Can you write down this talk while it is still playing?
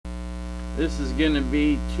This is going to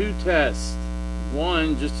be 2 tests.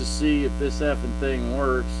 One, just to see if this effing thing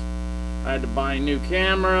works. I had to buy a new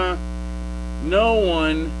camera. No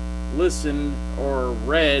one listened or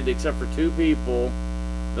read, except for 2 people,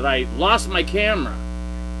 that I lost my camera.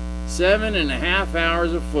 7.5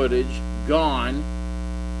 hours of footage gone.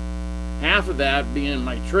 Half of that being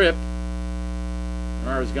my trip,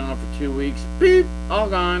 where I was gone for 2 weeks. Beep, all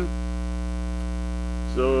gone.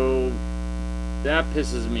 So that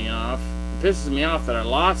pisses me off. It pisses me off that I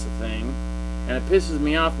lost the thing, and it pisses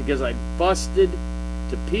me off because I busted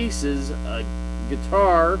to pieces a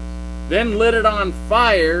guitar, then lit it on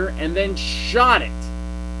fire, and then shot it,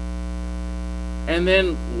 and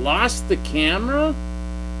then lost the camera.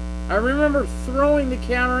 I remember throwing the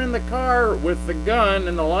camera in the car with the gun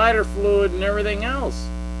and the lighter fluid and everything else.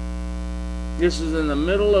 This is in the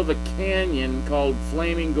middle of a canyon called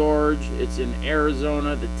Flaming Gorge. It's in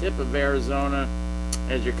Arizona, the tip of Arizona.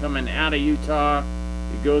 As you're coming out of Utah,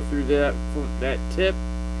 you go through that tip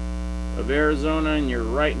of Arizona and you're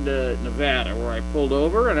right into Nevada, where I pulled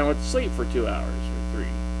over and I went to sleep for 2 hours or 3.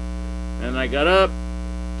 And I got up,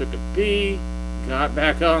 took a pee, got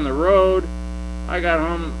back on the road. I got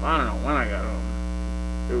home, I don't know when I got home.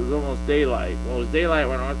 It was almost daylight. Well, it was daylight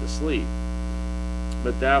when I went to sleep.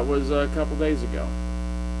 But that was a couple days ago.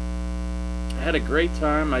 I had a great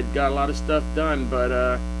time. I got a lot of stuff done, but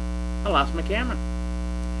I lost my camera.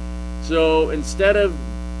 So instead of,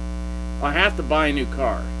 I have to buy a new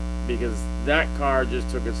car, because that car just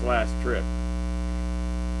took its last trip,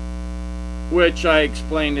 which I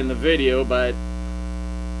explained in the video, but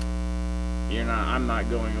I'm not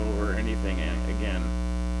going over anything again.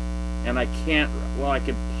 And I can't, well, I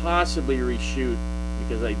could possibly reshoot,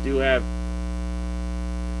 because I do have,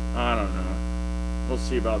 I don't know, we'll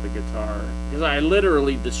see about the guitar, because I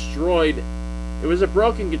literally destroyed, it was a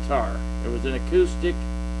broken guitar. It was an acoustic,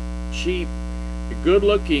 cheap, good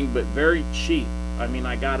looking, but very cheap. I mean,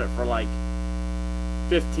 I got it for like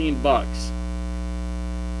 15 bucks.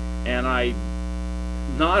 And I,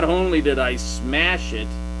 not only did I smash it,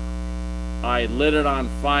 I lit it on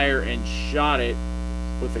fire and shot it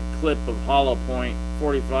with a clip of hollow point,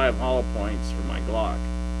 45 hollow points from my Glock.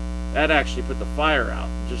 That actually put the fire out,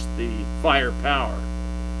 just the fire power.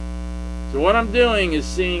 So what I'm doing is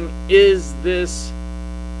seeing, is this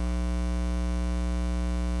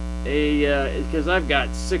because I've got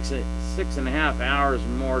 6.5 hours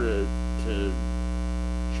more to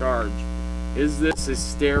charge. Is this a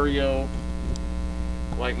stereo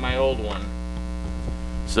like my old one?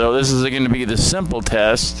 So this is going to be the simple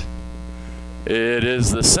test. It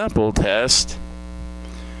is the simple test.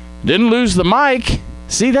 Didn't lose the mic.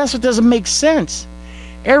 See, that's what doesn't make sense.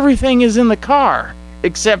 Everything is in the car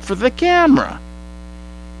except for the camera.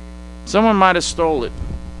 Someone might have stole it.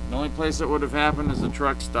 The only place that would have happened is the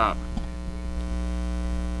truck stop.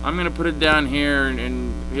 I'm going to put it down here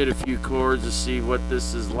and hit a few chords to see what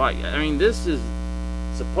this is like. I mean, this is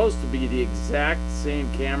supposed to be the exact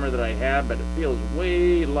same camera that I had, but it feels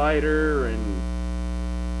way lighter and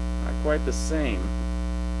not quite the same.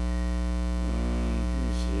 Let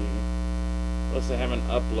me see. Plus I haven't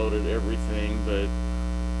uploaded everything, but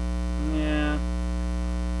yeah,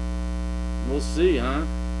 we'll see, huh?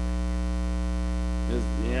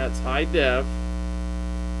 Yeah, it's high def.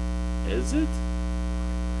 Is it?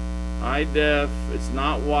 High def. It's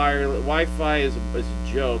not wireless. Wi-Fi is a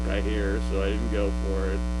joke, I hear, so I didn't go for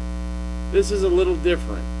it. This is a little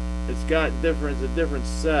different. It's got it's a different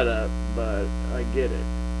setup, but I get it.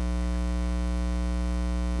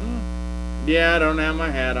 Yeah, I don't have my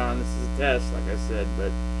hat on. This is a test, like I said,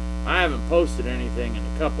 but I haven't posted anything in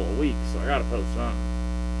a couple of weeks, so I gotta post something.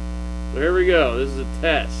 So here we go. This is a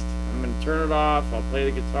test. I'm going to turn it off. I'll play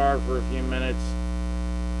the guitar for a few minutes.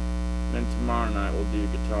 Then tomorrow night we'll do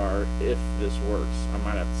guitar if this works. I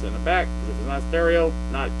might have to send it back, because if it's not stereo,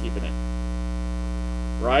 not keeping it.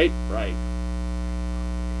 Right? Right.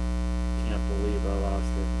 Can't believe I lost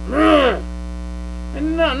it.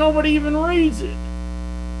 And nobody even reads it.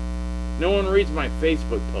 No one reads my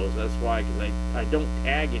Facebook post. That's why, because I don't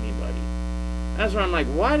tag anybody. That's why I'm like,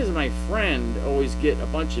 why does my friend always get a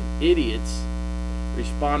bunch of idiots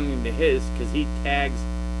responding to his? Because he tags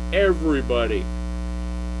everybody.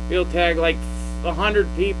 He'll tag like 100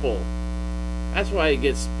 people. That's why he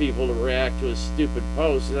gets people to react to his stupid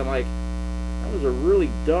posts. And I'm like, that was a really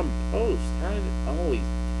dumb post. How did it always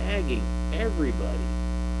tagging everybody?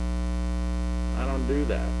 I don't do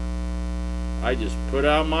that. I just put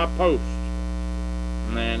out my post.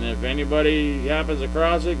 And then if anybody happens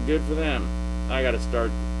across it, good for them. I gotta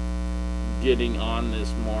start getting on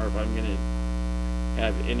this more if I'm gonna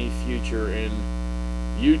have any future in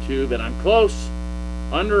YouTube, and I'm close.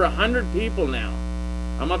 under 100 people now.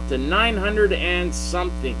 I'm up to 900 and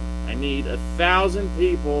something. I need 1,000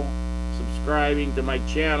 people subscribing to my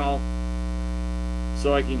channel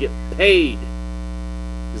so I can get paid.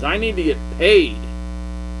 Because I need to get paid.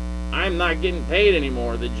 I'm not getting paid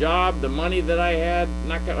anymore. The job, the money that I had,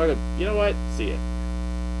 not gonna. You know what? See it.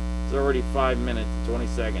 It's already 5 minutes and 20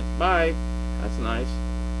 seconds. Bye. That's nice.